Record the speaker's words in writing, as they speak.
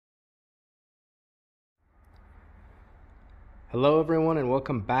Hello everyone and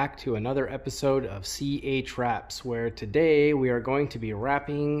welcome back to another episode of CH Wraps, where today we are going to be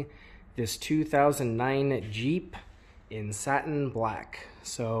wrapping this 2009 Jeep in satin black.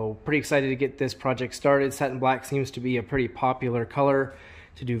 So pretty excited to get this project started. Satin black seems to be a pretty popular color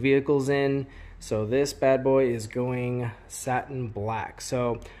to do vehicles in. So this bad boy is going satin black.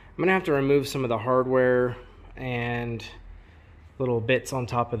 So I'm gonna have to remove some of the hardware and little bits on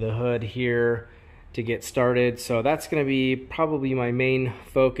top of the hood here to get started. So that's going to be probably my main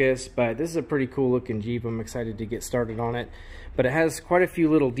focus, but this is a pretty cool looking Jeep. I'm excited to get started on it, but it has quite a few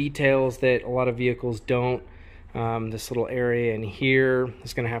little details that a lot of vehicles don't. This little area in here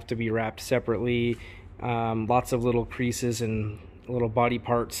is going to have to be wrapped separately. Lots of little creases and little body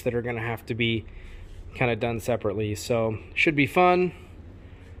parts that are going to have to be kind of done separately. So should be fun.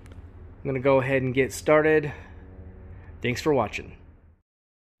 I'm going to go ahead and get started. Thanks for watching.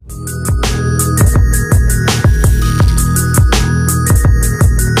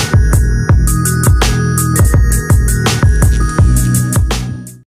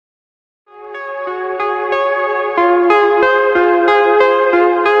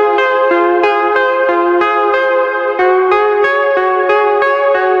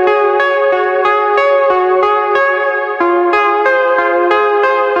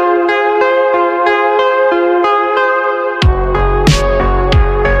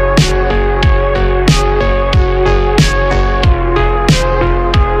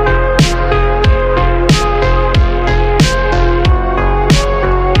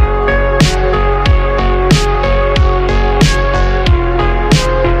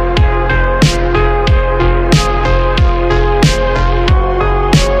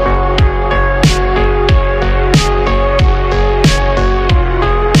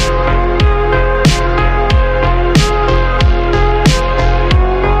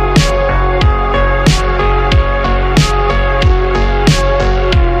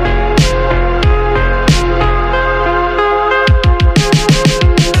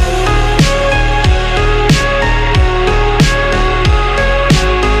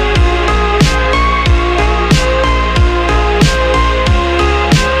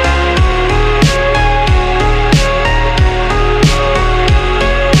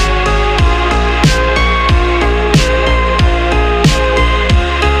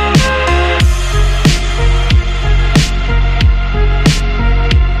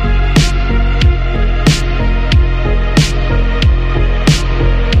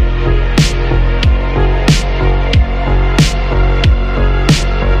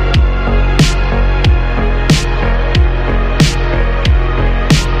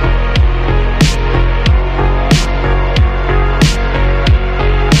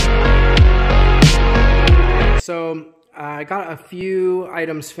 So I got a few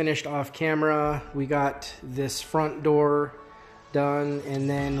items finished off camera. We got this front door done, and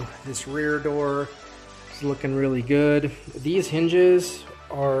then this rear door is looking really good. These hinges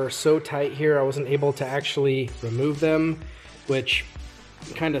are so tight here, I wasn't able to actually remove them, which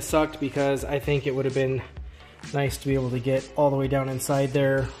kind of sucked because I think it would have been nice to be able to get all the way down inside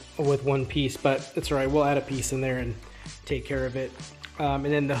there with one piece, but it's all right. We'll add a piece in there and take care of it. And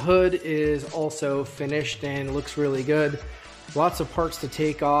then the hood is also finished and looks really good. Lots of parts to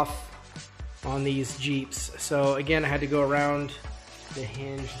take off on these Jeeps. So again, I had to go around the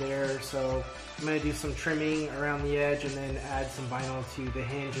hinge there. So I'm gonna do some trimming around the edge and then add some vinyl to the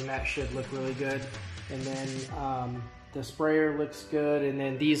hinge, and that should look really good. And then the sprayer looks good. And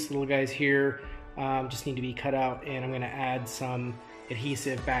then these little guys here just need to be cut out, and I'm gonna add some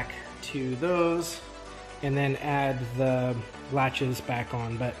adhesive back to those, and then add the latches back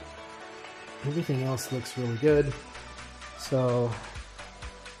on, but everything else looks really good. So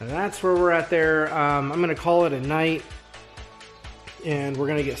that's where we're at there. I'm gonna call it a night, and we're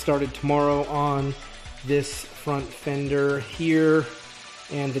gonna get started tomorrow on this front fender here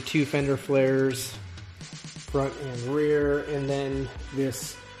and the two fender flares, front and rear, and then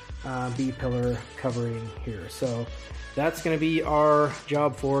this B-pillar covering here. So that's gonna be our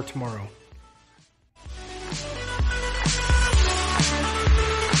job for tomorrow.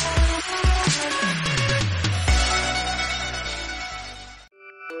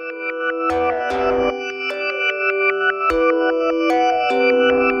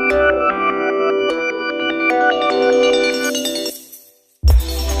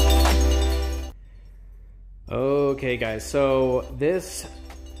 Okay guys, so this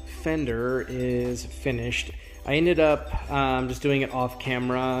fender is finished. I ended up just doing it off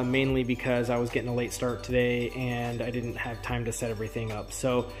camera, mainly because I was getting a late start today and I didn't have time to set everything up.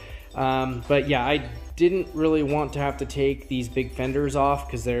 So, but yeah, I didn't really want to have to take these big fenders off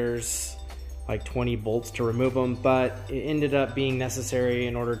because there's like 20 bolts to remove them, but it ended up being necessary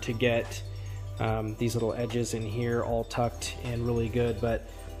in order to get these little edges in here all tucked in really good. But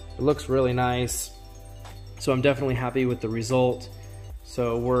it looks really nice, so I'm definitely happy with the result.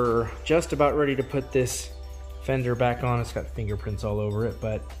 So we're just about ready to put this fender back on. It's got fingerprints all over it,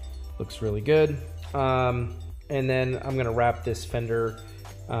 but looks really good. And then I'm gonna wrap this fender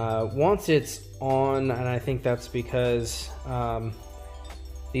once it's on, and I think that's because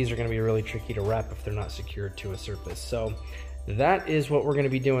these are gonna be really tricky to wrap if they're not secured to a surface. So that is what we're gonna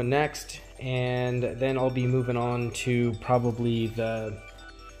be doing next, and then I'll be moving on to probably the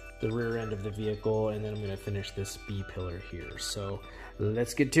rear end of the vehicle, and then I'm gonna finish this B pillar here. So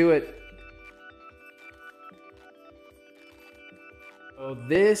let's get to it. So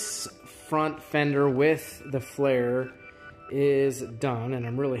this front fender with the flare is done, and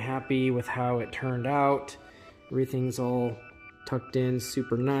I'm really happy with how it turned out. Everything's all tucked in,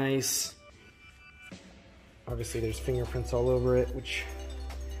 super nice. Obviously there's fingerprints all over it, which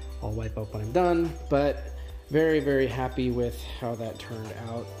I'll wipe up when I'm done, but very, very happy with how that turned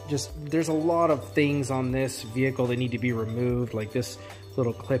out. Just, there's a lot of things on this vehicle that need to be removed. Like this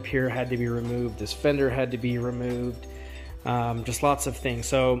little clip here had to be removed. This fender had to be removed. Just lots of things.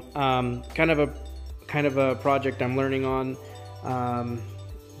 So kind of a project I'm learning on.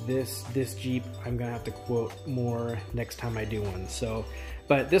 This Jeep I'm gonna have to quote more next time I do one. So,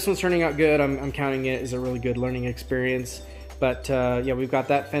 but this one's turning out good. I'm counting it as a really good learning experience. But yeah, we've got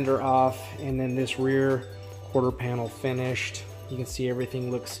that fender off, and then this rear quarter panel finished. You can see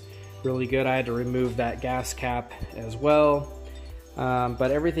everything looks really good. I had to remove that gas cap as well,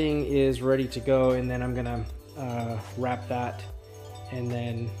 but everything is ready to go, and then I'm gonna wrap that and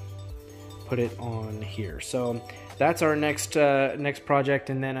then put it on here. So that's our next project,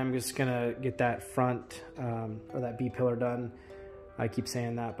 and then I'm just gonna get that front or that B pillar done. I keep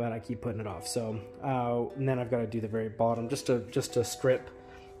saying that, but I keep putting it off. So and then I've got to do the very bottom, just a strip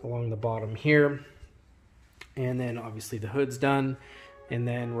along the bottom here. And then obviously the hood's done, and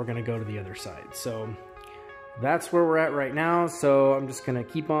then we're gonna go to the other side. So that's where we're at right now. So I'm just gonna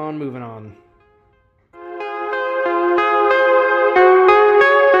keep on moving on.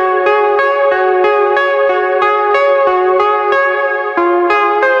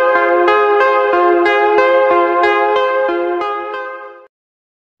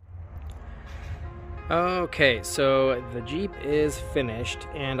 Okay, so the Jeep is finished,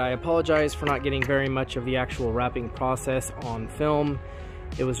 and I apologize for not getting very much of the actual wrapping process on film.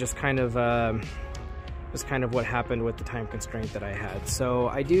 It was just kind of what happened with the time constraint that I had. So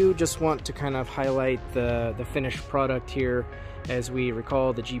I do just want to kind of highlight the finished product here. As we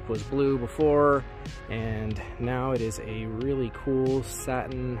recall, the Jeep was blue before, and now it is a really cool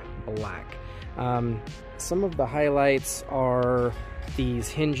satin black. Some of the highlights are these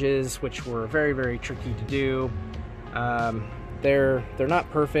hinges, which were very, very tricky to do. They're not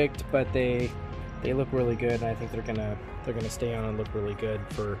perfect, but they look really good, and I think they're gonna stay on and look really good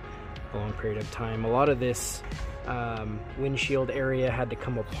for a long period of time. A lot of this windshield area had to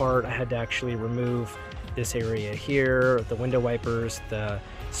come apart. I had to actually remove this area here, the window wipers, the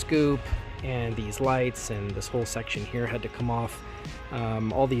scoop, and these lights, and this whole section here had to come off.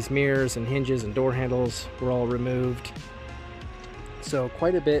 All these mirrors and hinges and door handles were all removed. So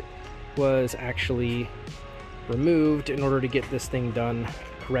quite a bit was actually removed in order to get this thing done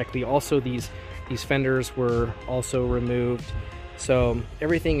correctly. Also, these fenders were also removed. So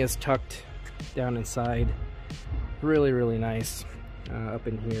everything is tucked down inside. Really, really nice up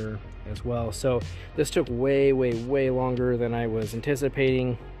in here as well. So this took way, way, way longer than I was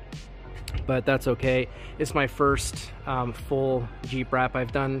anticipating, but that's okay. It's my first full Jeep wrap.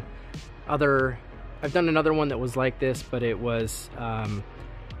 I've done another one that was like this, but it was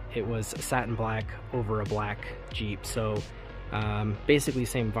satin black over a black Jeep. So basically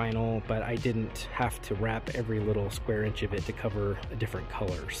same vinyl, but I didn't have to wrap every little square inch of it to cover a different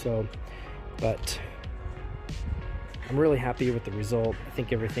color. So, but I'm really happy with the result. I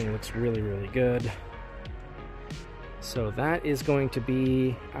think everything looks really, really good. So that is going to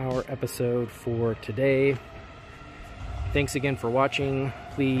be our episode for today. Thanks again for watching.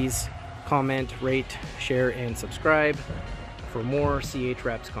 Please comment, rate, share, and subscribe for more CH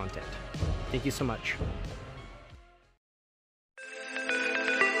Wraps content. Thank you so much.